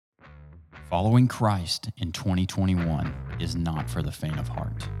Following Christ in 2021 is not for the faint of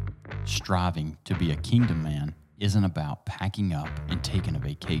heart. Striving to be a kingdom man isn't about packing up and taking a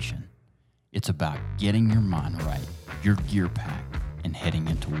vacation. It's about getting your mind right, your gear packed, and heading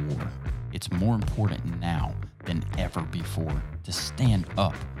into war. It's more important now than ever before to stand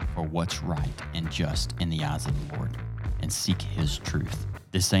up for what's right and just in the eyes of the Lord and seek His truth.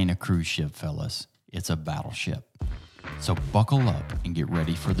 This ain't a cruise ship, fellas. It's a battleship. So buckle up and get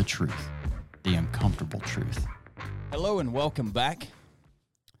ready for the truth, the uncomfortable truth. Hello and welcome back.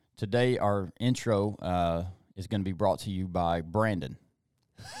 Today our intro is going to be brought to you by Brandon.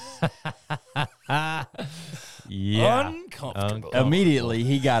 Yeah. Uncomfortable. Immediately,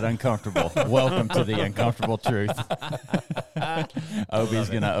 he got uncomfortable. Welcome to the uncomfortable truth. Obi's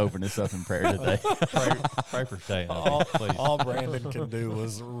going to open us up in prayer today. Pray for Shane, please. All Brandon could do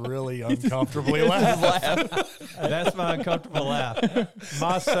was really uncomfortably laugh. That's my uncomfortable laugh.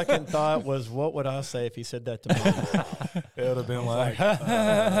 My second thought was, what would I say if he said that to me? It would have been like,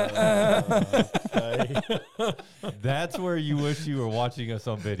 That's where you wish you were watching us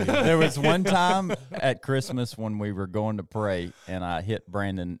on video. There was one time at Christmas when we were going to pray, and I hit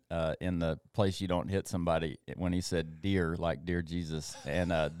Brandon in the place you don't hit somebody when he said "dear," like "dear Jesus,"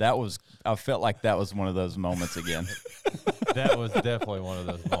 and I felt like that was one of those moments again. That was definitely one of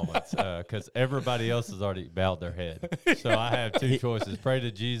those moments because everybody else has already bowed their head. So I have two choices: pray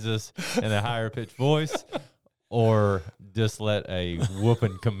to Jesus in a higher pitched voice, or just let a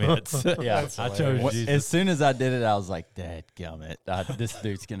whooping commence. Yeah, I chose Jesus. As soon as I did it, I was like, "Dadgummit, this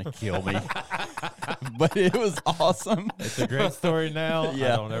dude's gonna kill me." But it was awesome. It's a great story now.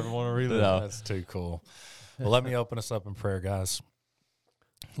 Yeah. I don't ever want to relive it. that's too cool. Well, let me open us up in prayer, guys.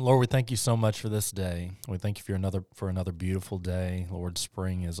 Lord, we thank you so much for this day. We thank you for another beautiful day. Lord,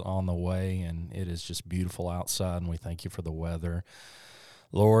 spring is on the way, and it is just beautiful outside, and we thank you for the weather.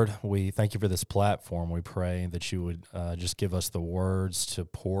 Lord, we thank you for this platform. We pray that you would just give us the words to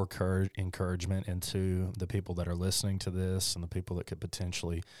pour encouragement into the people that are listening to this and the people that could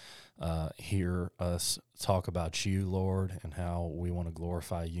potentially hear us talk about you, Lord, and how we want to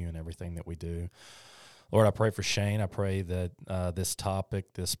glorify you in everything that we do. Lord, I pray for Shane. I pray that this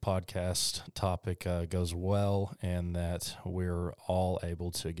podcast topic goes well, and that we're all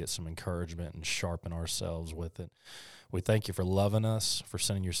able to get some encouragement and sharpen ourselves with it. We thank you for loving us, for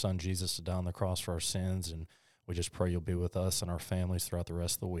sending your son Jesus to die on the cross for our sins, and we just pray you'll be with us and our families throughout the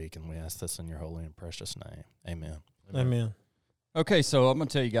rest of the week, and we ask this in your holy and precious name. Amen. Amen. Okay, so I'm going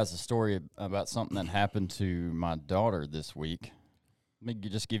to tell you guys a story about something that happened to my daughter this week. Let me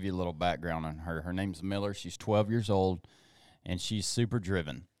just give you a little background on her. Her name's Miller. She's 12 years old, and she's super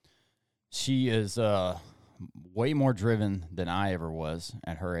driven. She is way more driven than I ever was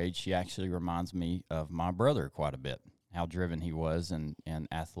at her age. She actually reminds me of my brother quite a bit, how driven he was in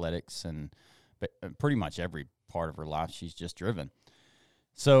athletics and pretty much every part of her life. She's just driven.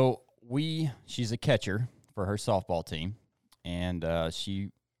 So she's a catcher for her softball team, and she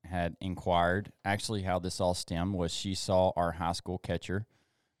had inquired. Actually, how this all stemmed was she saw our high school catcher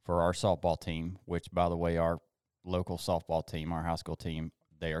for our softball team, which, by the way, our local softball team, our high school team,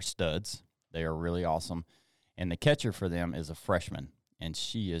 they are studs. They are really awesome. And the catcher for them is a freshman, and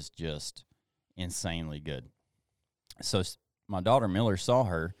she is just insanely good. So my daughter Miller saw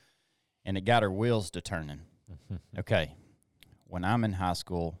her, and it got her wheels to turning. Okay, when I'm in high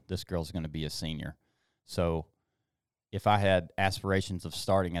school, this girl's going to be a senior. So if I had aspirations of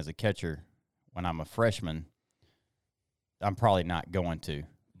starting as a catcher when I'm a freshman, I'm probably not going to.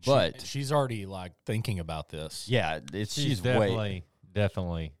 But she's already like thinking about this. yeah, she's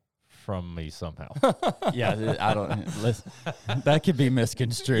definitely from me somehow. Yeah, I don't. That could be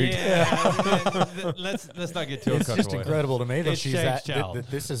misconstrued. Let's not get too It's just uncomfortable. incredible to me that It's she's changed child. that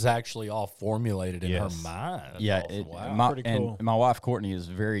this is actually all formulated in her Yes. mind. That's Yeah, awesome. Wow. my, Pretty cool. and my wife Courtney is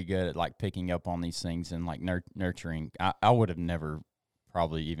very good at like picking up on these things and like nurturing. I would have never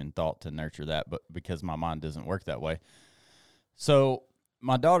probably even thought to nurture that, but because my mind doesn't work that way. So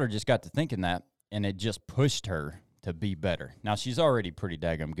my daughter just got to thinking that, and it just pushed her to be better. Now she's already pretty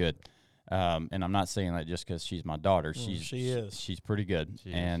daggum good, and I'm not saying that just because she's my daughter. She is. She's pretty good, She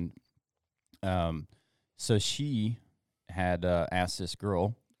is. and so she had asked this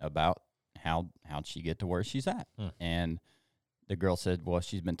girl about how'd she get to where she's at. And the girl said, well,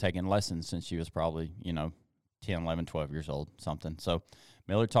 she's been taking lessons since she was probably, 10, 11, 12 years old, something. So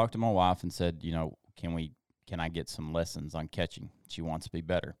Miller talked to my wife and said, can I get some lessons on catching? She wants to be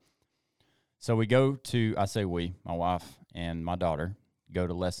better. So we go to, my wife and my daughter go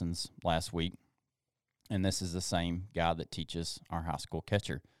to lessons last week. And this is the same guy that teaches our high school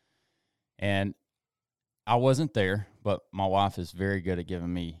catcher. And I wasn't there, but my wife is very good at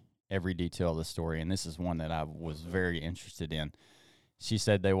giving me every detail of the story, and this is one that I was very interested in. She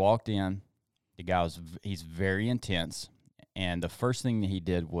said they walked in. The guy he's very intense, and the first thing that he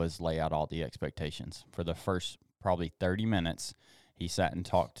did was lay out all the expectations. For the first probably 30 minutes, he sat and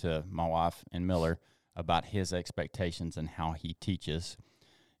talked to my wife and Miller about his expectations and how he teaches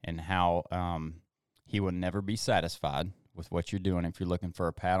and how he will never be satisfied with what you're doing. If you're looking for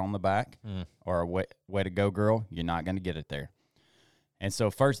a pat on the back or a way to go, girl, you're not going to get it there. And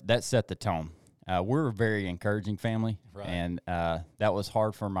so first, that set the tone. We're a very encouraging family, Right. and that was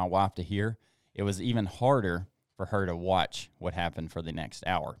hard for my wife to hear. It was even harder for her to watch what happened for the next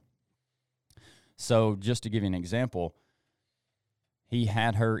hour. So just to give you an example, he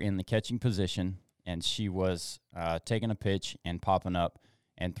had her in the catching position, and she was taking a pitch and popping up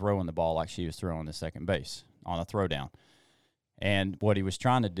and throwing the ball like she was throwing the second base on a throwdown. And what he was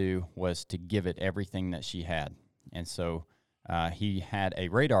trying to do was to give it everything that she had. And so he had a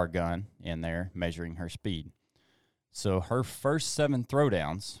radar gun in there measuring her speed. So her first 7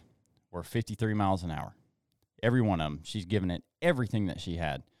 throwdowns were 53 miles an hour. Every one of them, she's giving it everything that she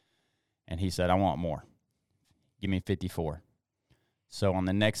had. And he said, I want more. Give me 54. So on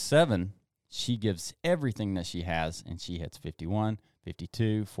the next 7, she gives everything that she has, and she hits 51,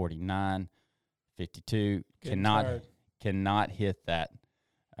 52, 49, 52. Cannot hit that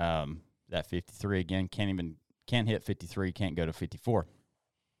 53 again. Can't hit 53. Can't go to 54.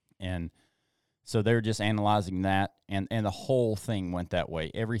 And so they're just analyzing that, and the whole thing went that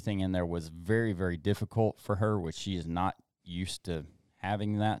way. Everything in there was very, very difficult for her, which she is not used to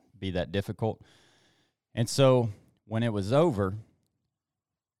having that be that difficult. And so when it was over,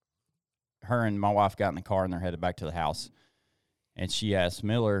 her and my wife got in the car and they're headed back to the house. And she asked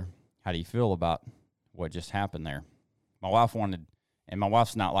Miller, how do you feel about what just happened there? My wife wanted, and my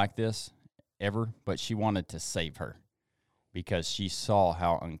wife's not like this ever, but she wanted to save her because she saw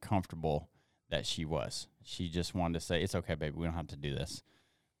how uncomfortable that she was. She just wanted to say, it's okay, baby, we don't have to do this.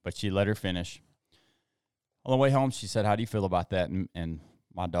 But she let her finish. On the way home, she said, how do you feel about that? And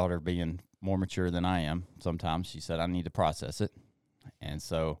my daughter, being more mature than I am sometimes, she said, I need to process it. And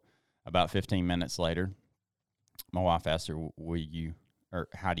so about 15 minutes later, my wife asked her,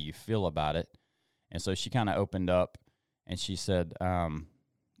 how do you feel about it? And so she kind of opened up, and she said,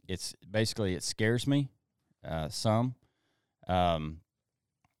 it scares me some.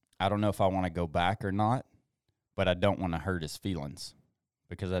 I don't know if I want to go back or not, but I don't want to hurt his feelings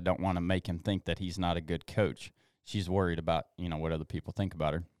because I don't want to make him think that he's not a good coach. She's worried about, what other people think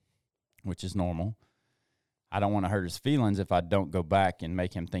about her, which is normal. I don't want to hurt his feelings if I don't go back and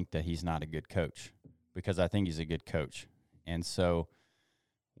make him think that he's not a good coach, because I think he's a good coach. And so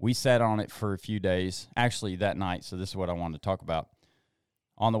we sat on it for a few days, actually that night. So this is what I wanted to talk about.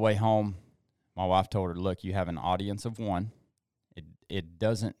 On the way home, my wife told her, look, you have an audience of one. It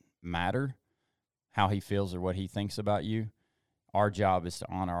doesn't matter how he feels or what he thinks about you. Our job is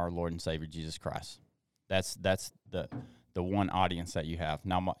to honor our Lord and Savior, Jesus Christ. That's the one audience that you have.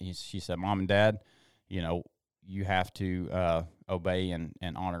 Now, she said, Mom and Dad, you have to obey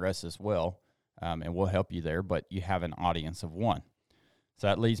and honor us as well, and we'll help you there, but you have an audience of one. So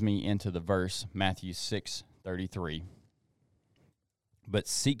that leads me into the verse, Matthew 6:33. But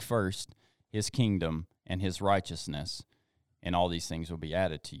seek first his kingdom and his righteousness, and all these things will be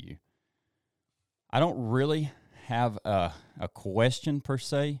added to you. I don't really have a question per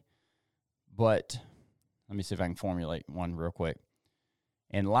se, but let me see if I can formulate one real quick.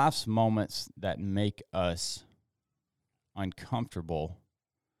 In life's moments that make us uncomfortable,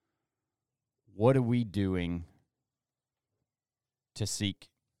 what are we doing to seek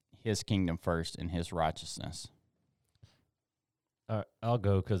his kingdom first and his righteousness? I'll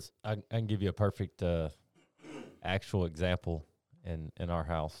go because I can give you a perfect actual example in our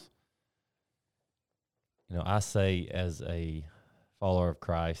house. I say, as a follower of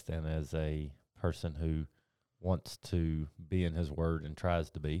Christ and as a person who wants to be in his word and tries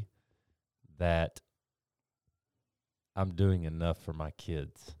to be, that I'm doing enough for my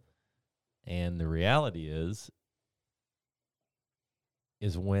kids. And the reality is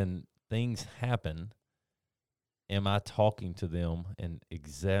when things happen, am I talking to them and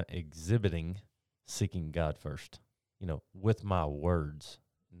exhibiting seeking God first? With my words,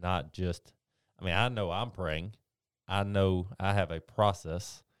 not just, I know I'm praying. I know I have a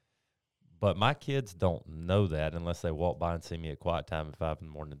process, but my kids don't know that unless they walk by and see me at quiet time at 5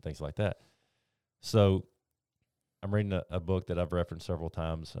 a.m, things like that. So I'm reading a book that I've referenced several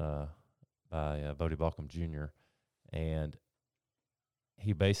times by Bodie Balcom Jr., and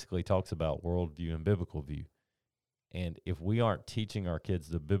he basically talks about worldview and biblical view. And if we aren't teaching our kids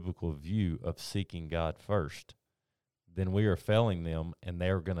the biblical view of seeking God first, then we are failing them, and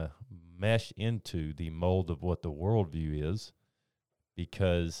they're going to mesh into the mold of what the worldview is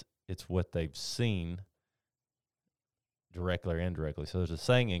because it's what they've seen directly or indirectly. So there's a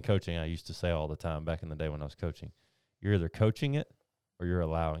saying in coaching I used to say all the time back in the day when I was coaching. You're either coaching it or you're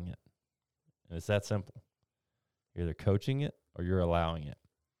allowing it. And it's that simple. You're either coaching it or you're allowing it.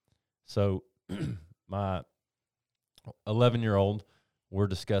 So my 11-year-old, we're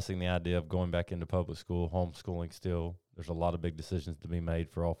discussing the idea of going back into public school, homeschooling still. There's a lot of big decisions to be made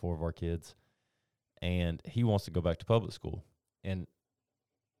for all 4 of our kids. And he wants to go back to public school. And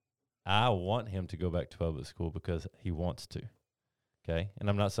I want him to go back to public school because he wants to. Okay? And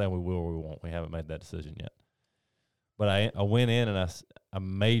I'm not saying we will or we won't. We haven't made that decision yet. But I went in and I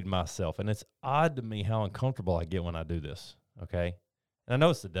made myself. And it's odd to me how uncomfortable I get when I do this. Okay? And I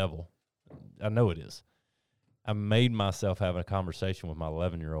know it's the devil. I know it is. I made myself having a conversation with my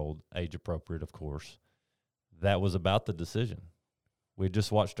 11-year-old, age appropriate, of course. That was about the decision. We had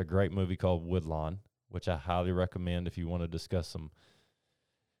just watched a great movie called Woodlawn, which I highly recommend if you want to discuss some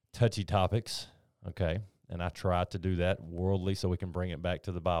touchy topics, okay? And I tried to do that worldly so we can bring it back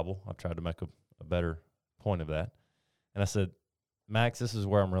to the Bible. I tried to make a better point of that. And I said, Max, this is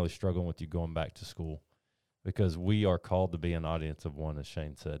where I'm really struggling with you going back to school because we are called to be an audience of one, as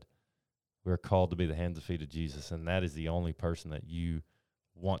Shane said. We're called to be the hands and feet of Jesus, and that is the only person that you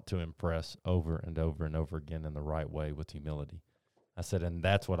want to impress over and over and over again in the right way with humility. I said, and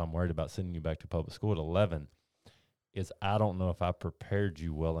that's what I'm worried about sending you back to public school at 11 is I don't know if I prepared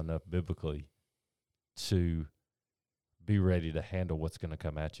you well enough biblically to be ready to handle what's going to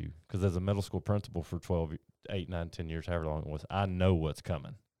come at you. Because as a middle school principal for 12, 8, 9, 10 years, however long it was, I know what's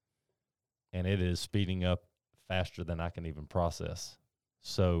coming. And it is speeding up faster than I can even process.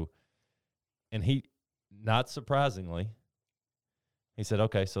 So, and he, not surprisingly, he said,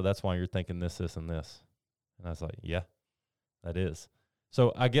 okay, so that's why you're thinking this, this, and this. And I was like, yeah, that is.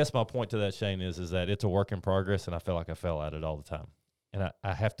 So I guess my point to that, Shane, is that it's a work in progress, and I feel like I fail at it all the time. And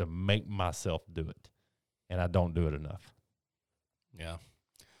I have to make myself do it, and I don't do it enough. Yeah.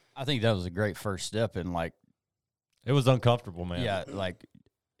 I think that was a great first step in, like, It was uncomfortable, man. yeah, like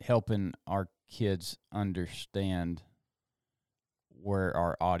helping our kids understand where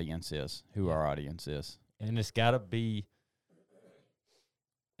our audience is, who our audience is. And it's got to be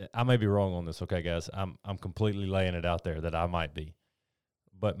 – I may be wrong on this, okay, guys? I'm completely laying it out there that I might be.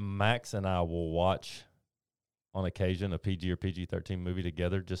 But Max and I will watch on occasion a PG or PG-13 movie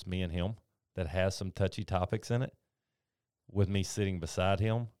together, just me and him, that has some touchy topics in it, with me sitting beside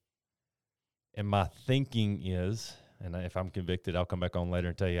him. And my thinking is, and if I'm convicted, I'll come back on later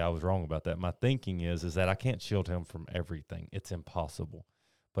and tell you I was wrong about that. My thinking is that I can't shield him from everything. It's impossible.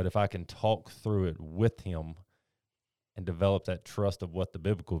 But if I can talk through it with him and develop that trust of what the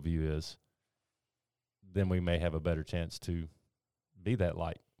biblical view is, then we may have a better chance to be that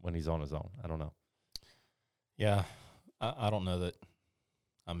light when he's on his own. I don't know. Yeah. I don't know that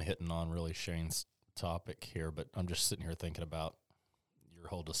I'm hitting on really Shane's topic here, but I'm just sitting here thinking about your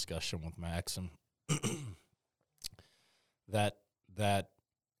whole discussion with Max and that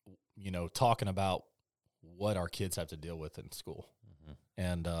you know, talking about what our kids have to deal with in school. Mm-hmm.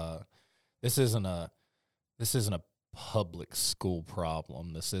 And this isn't a public school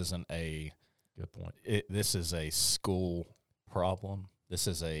problem. This isn't a good point. This is a school problem. This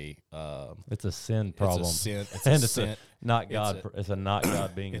is it's a sin problem. It's a sin. It's and a it's sin. Not God. It's a not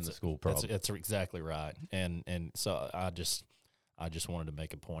God being in the school problem. That's exactly right. And so I just wanted to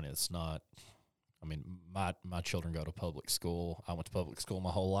make a point. It's not. I mean, my children go to public school. I went to public school my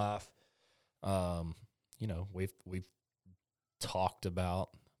whole life. You know, we've talked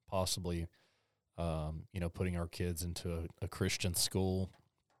about possibly, you know, putting our kids into a Christian school.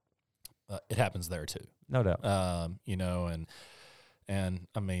 It happens there too, no doubt. You know, and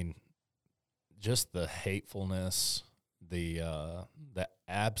I mean, just the hatefulness, the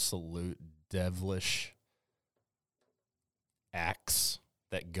absolute devilish acts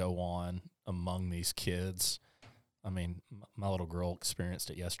that go on among these kids. I mean, my little girl experienced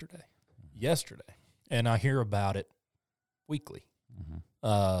it yesterday, and I hear about it weekly.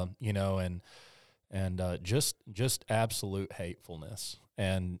 Mm-hmm. You know, and just absolute hatefulness,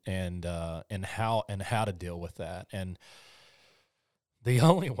 and how to deal with that. And the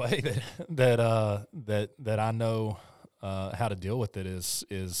only way that I know how to deal with it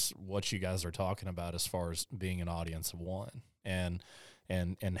is what you guys are talking about as far as being an audience of one, and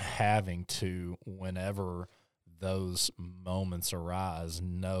having to, whenever those moments arise,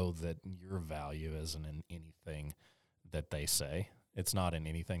 know that your value isn't in anything that they say. It's not in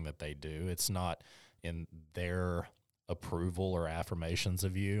anything that they do. It's not in their approval or affirmations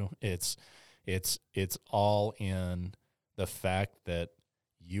of you. It's all in the fact that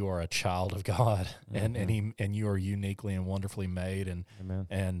you are a child of God, and you are uniquely and wonderfully made, Amen.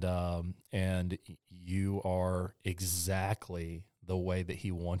 and you are exactly the way that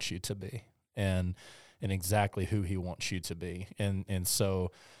He wants you to be, and exactly who He wants you to be, and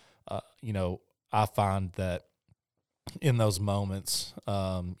so, I find that in those moments,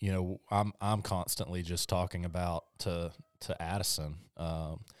 I'm constantly just talking about to Addison,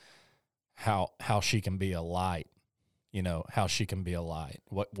 how she can be a light. How she can be a light.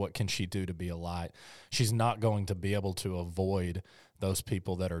 What can she do to be a light? She's not going to be able to avoid those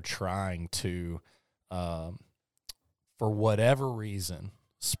people that are trying to, for whatever reason,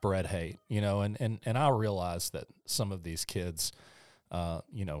 spread hate. And I realize that some of these kids,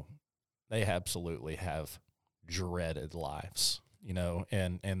 they absolutely have dreaded lives.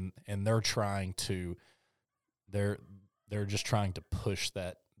 And they're trying to, they're just trying to push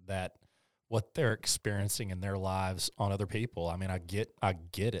that what they're experiencing in their lives on other people. I mean, I get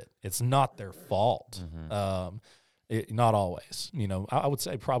it. It's not their fault. Not always. I would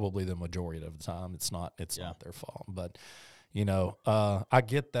say probably the majority of the time it's not their fault. But I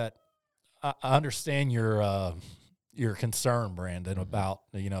get that. I understand your concern, Brandon, about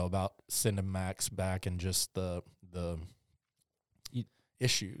sending Max back and just the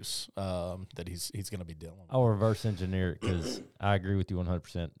issues that he's going to be dealing with. I'll reverse engineer it because I agree with you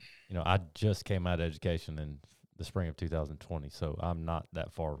 100%. I just came out of education in the spring of 2020, so I'm not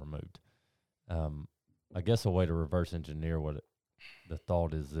that far removed. I guess a way to reverse engineer the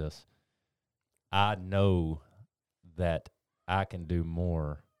thought is this. I know that I can do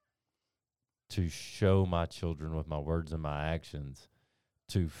more to show my children with my words and my actions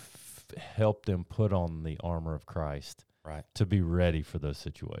to help them put on the armor of Christ. Right. To be ready for those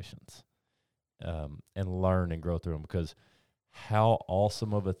situations, and learn and grow through them. Because how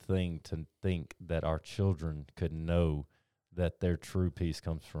awesome of a thing to think that our children could know that their true peace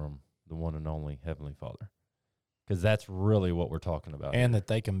comes from the one and only Heavenly Father. Because that's really what we're talking about. And that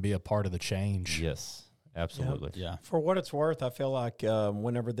they can be a part of the change. Yes, absolutely. Yeah. For what it's worth, I feel like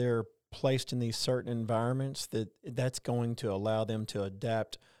whenever they're placed in these certain environments, that's going to allow them to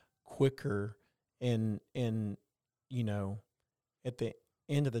adapt quicker and at the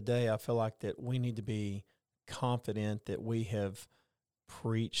end of the day, I feel like that we need to be confident that we have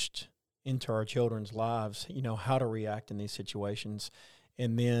preached into our children's lives, how to react in these situations.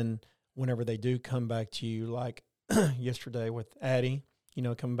 And then whenever they do come back to you, like yesterday with Addie,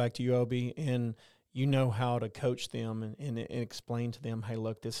 coming back to you, Obi, and how to coach them and explain to them, hey,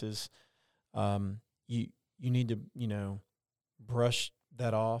 look, this is, you need to, brush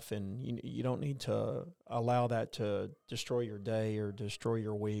that off, and you don't need to allow that to destroy your day or destroy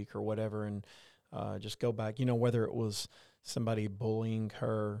your week or whatever, and just go back, whether it was somebody bullying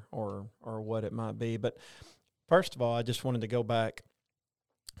her or what it might be. But first of all, I just wanted to go back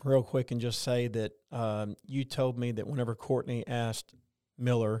real quick and just say that you told me that whenever Courtney asked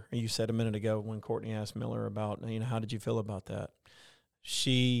Miller, you said a minute ago when Courtney asked Miller about, how did you feel about that?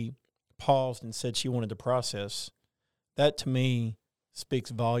 She paused and said she wanted to process. That to me speaks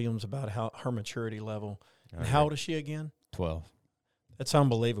volumes about her maturity level. And how old is she again? 12. That's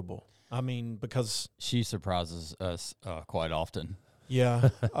unbelievable. I mean, because she surprises us quite often. Yeah.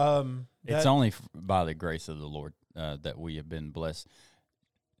 It's only by the grace of the Lord that we have been blessed.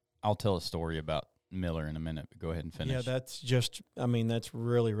 I'll tell a story about Miller in a minute, but go ahead and finish. Yeah, that's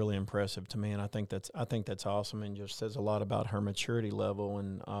really, really impressive to me, and I think that's awesome, and just says a lot about her maturity level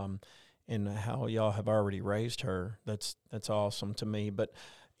and how y'all have already raised her. That's awesome to me. But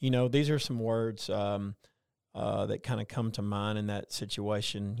these are some words that kind of come to mind in that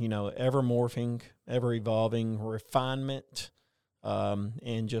situation. Ever morphing, ever evolving, refinement,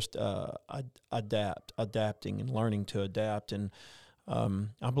 and just adapting and learning to adapt. And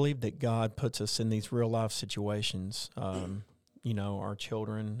I believe that God puts us in these real life situations, our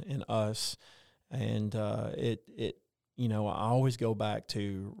children and us, and I always go back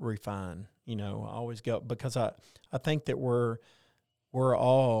to refine. I always go, because I think that we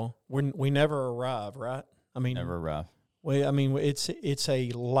never arrive, right? I mean, never arrive. It's a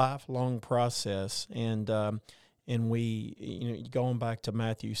lifelong process, and we, going back to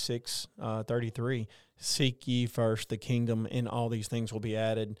Matthew 6:33, seek ye first the kingdom, and all these things will be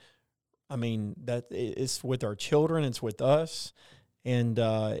added. I mean, that it's with our children, it's with us, and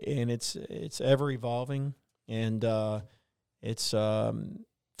it's ever evolving, and it's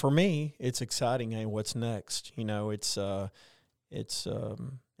for me, it's exciting. Hey, what's next? It's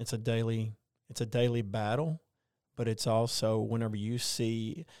a daily battle, but it's also whenever you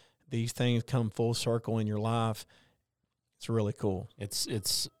see these things come full circle in your life, it's really cool.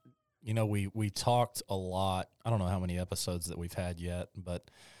 It's we talked a lot. I don't know how many episodes that we've had yet, but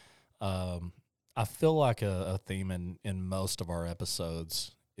I feel like a theme in most of our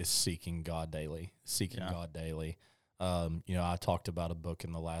episodes is seeking God daily, God daily. I talked about a book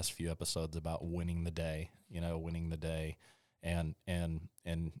in the last few episodes about winning the day, and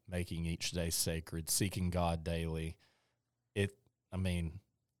making each day sacred, seeking God daily.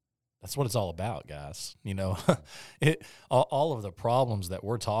 That's what it's all about, guys. All of the problems that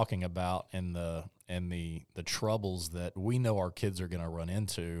we're talking about and the troubles that we know our kids are going to run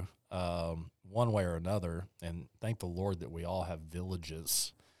into, one way or another. And thank the Lord that we all have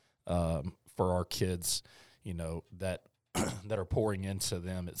villages for our kids, that that are pouring into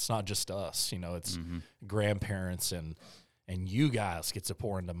them. It's not just us, it's grandparents and you guys get to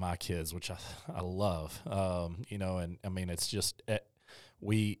pour into my kids, which I love, it's just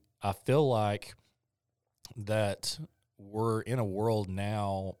I feel like that we're in a world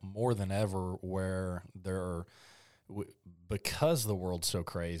now more than ever where because the world's so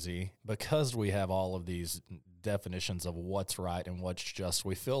crazy, because we have all of these definitions of what's right and what's just,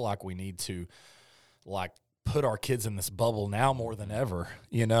 we feel like we need to put our kids in this bubble now more than ever,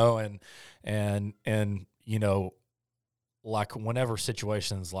 and whenever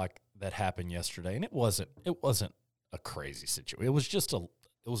situations like that happened yesterday, and it wasn't a crazy situation. It was just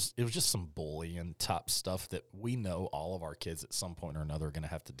some bullying type stuff that we know all of our kids at some point or another are going to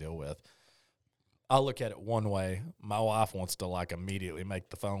have to deal with. I look at it one way. My wife wants to immediately make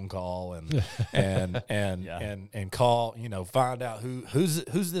the phone call and and call, find out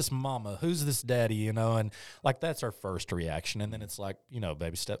who's this mama, who's this daddy, and that's our first reaction. And then it's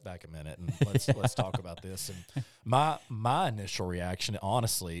baby, step back a minute and let's talk about this. And my initial reaction,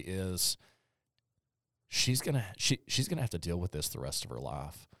 honestly, is she's gonna have to deal with this the rest of her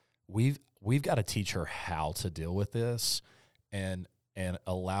life. We've got to teach her how to deal with this and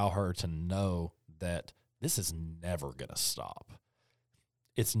allow her to know that this is never going to stop.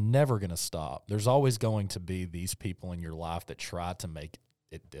 It's never going to stop. There's always going to be these people in your life that try to make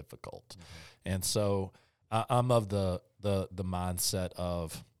it difficult. Mm-hmm. And so I'm of the mindset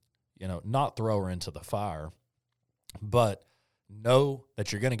of, not throw her into the fire, but know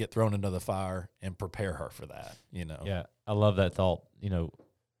that you're going to get thrown into the fire and prepare her for that, Yeah, I love that thought.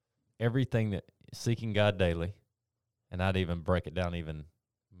 Everything that seeking God daily, and I'd even break it down even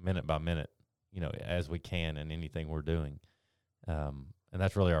minute by minute, as we can in anything we're doing. And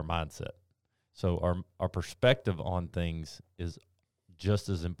that's really our mindset. So our perspective on things is just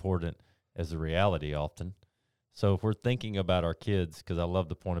as important as the reality often. So if we're thinking about our kids, because I love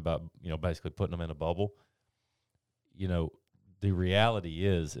the point about, basically putting them in a bubble, the reality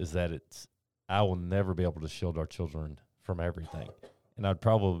is that I will never be able to shield our children from everything. And I'd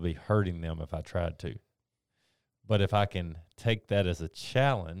probably be hurting them if I tried to. But if I can take that as a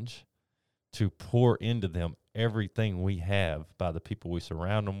challenge to pour into them everything we have by the people we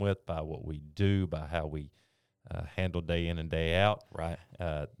surround them with, by what we do, by how we handle day in and day out, right?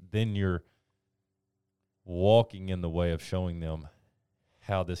 Then you're walking in the way of showing them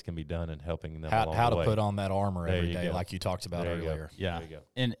how this can be done and helping them how to way. put on that armor every day, like you talked about earlier. Yeah,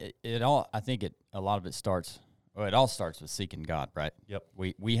 and it all. I think a lot of it starts. Well, it all starts with seeking God, right? Yep.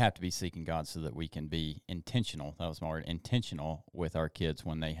 We have to be seeking God so that we can be intentional. That was my word, intentional with our kids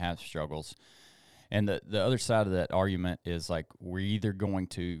when they have struggles. And the other side of that argument is we're either going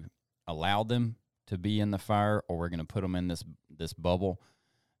to allow them to be in the fire or we're going to put them in this bubble.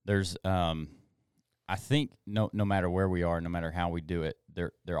 There's I think no matter where we are, no matter how we do it,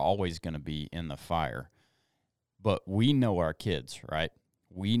 they're always going to be in the fire. But we know our kids, right?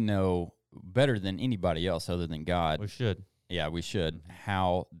 We know better than anybody else other than God. We should. Yeah, we should.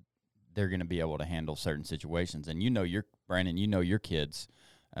 How they're going to be able to handle certain situations. And Brandon, your kids,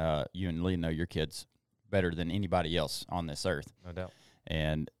 you and Lee know your kids better than anybody else on this earth. No doubt.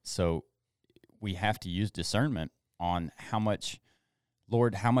 And so we have to use discernment on how much,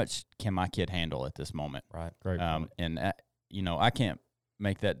 Lord, how much can my kid handle at this moment? Right. Great. And, I can't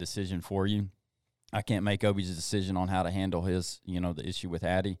make that decision for you. I can't make Obi's decision on how to handle his, the issue with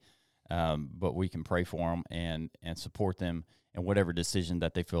Addie. But we can pray for them and support them in whatever decision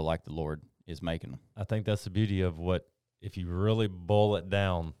that they feel like the Lord is making them. I think that's the beauty of if you really boil it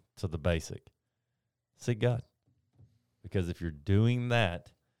down to the basic, seek God. Because if you're doing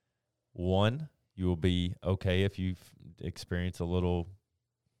that, one, you will be okay if you experience a little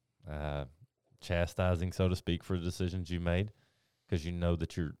chastising, so to speak, for the decisions you made, because you know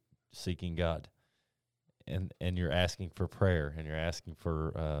that you're seeking God. And you're asking for prayer, and you're asking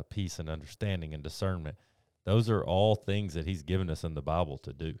for peace and understanding and discernment. Those are all things that he's given us in the Bible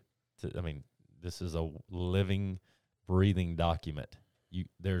to do. This is a living, breathing document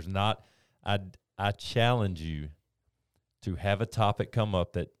There's not. I challenge you to have a topic come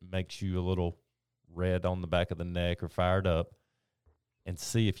up that makes you a little red on the back of the neck or fired up, and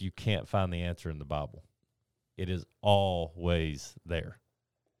see if you can't find the answer in the Bible. It is always there.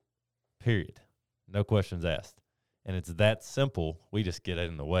 Period. No questions asked. And it's that simple. We just get it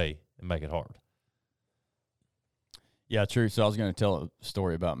in the way and make it hard. Yeah, true. So I was going to tell a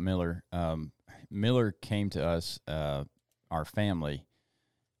story about Miller. Miller came to us, our family,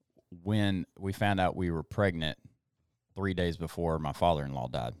 when we found out we were pregnant 3 days before my father-in-law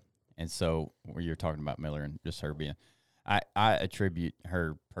died. And so when you're talking about Miller and just her being, I attribute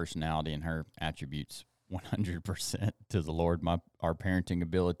her personality and her attributes 100% to the Lord. Our parenting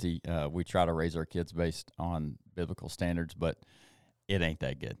ability, we try to raise our kids based on biblical standards, but it ain't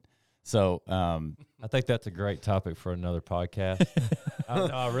that good. So I think that's a great topic for another podcast.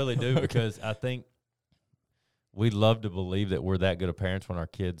 I really do, because I think we love to believe that we're that good of parents when our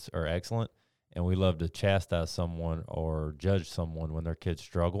kids are excellent, and we love to chastise someone or judge someone when their kids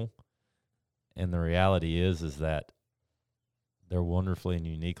struggle. And the reality is that they're wonderfully and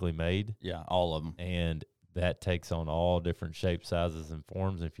uniquely made. yeah, all of them. And that takes on all different shapes, sizes, and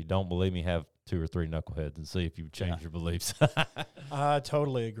forms. And if you don't believe me, have 2 or 3 knuckleheads and see if you change your beliefs. I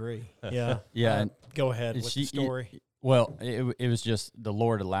totally agree. Yeah. Yeah, and Go ahead with the story. Well, it was just the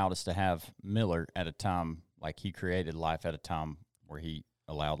Lord allowed us to have Miller at a time, like he created life at a time where he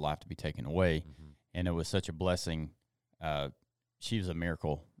allowed life to be taken away. Mm-hmm. And it was such a blessing. She was a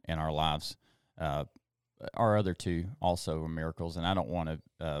miracle in our lives. Our other 2 also were miracles, and I don't want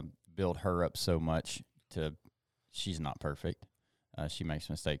to build her up so much she's not perfect. She makes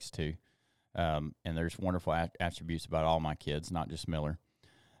mistakes too. And there's wonderful attributes about all my kids, not just Miller.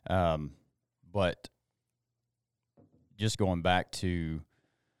 But just going back to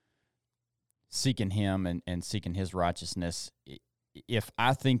seeking him and seeking his righteousness, if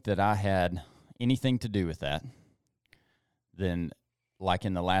I think that I had anything to do with that, then like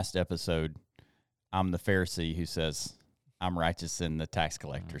in the last episode, I'm the Pharisee who says I'm righteous and the tax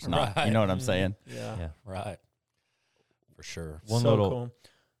collector's not. Right. You know what I'm saying? Yeah. Right. For sure. One So little. cool.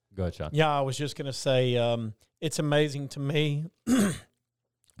 Go ahead, Sean. Yeah, I was just going to say it's amazing to me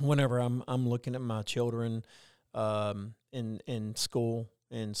whenever I'm looking at my children in school,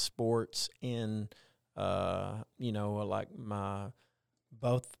 in sports, in like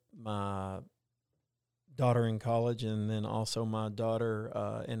both my daughter in college and then also my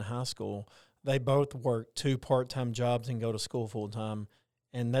daughter in high school. They both work 2 part-time jobs and go to school full-time,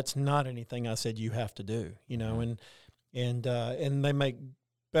 and that's not anything I said you have to do, and they make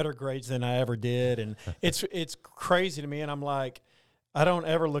better grades than I ever did, and it's crazy to me. And I'm like, I don't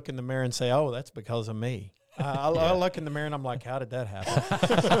ever look in the mirror and say, "Oh, that's because of me." I look in the mirror and I'm like, "How did that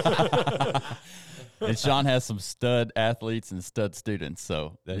happen?" And Sean has some stud athletes and stud students,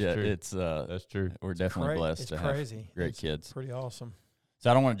 so That's yeah, true. it's That's true. we're definitely blessed It's to crazy. have great It's kids. Pretty awesome. So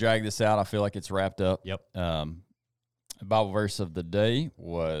I don't want to drag this out. I feel like it's wrapped up. Yep. The Bible verse of the day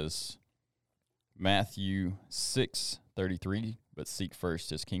was Matthew 6:33. But seek first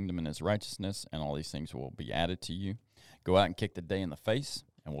his kingdom and his righteousness, and all these things will be added to you. Go out and kick the day in the face,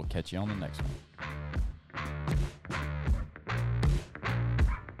 and we'll catch you on the next one.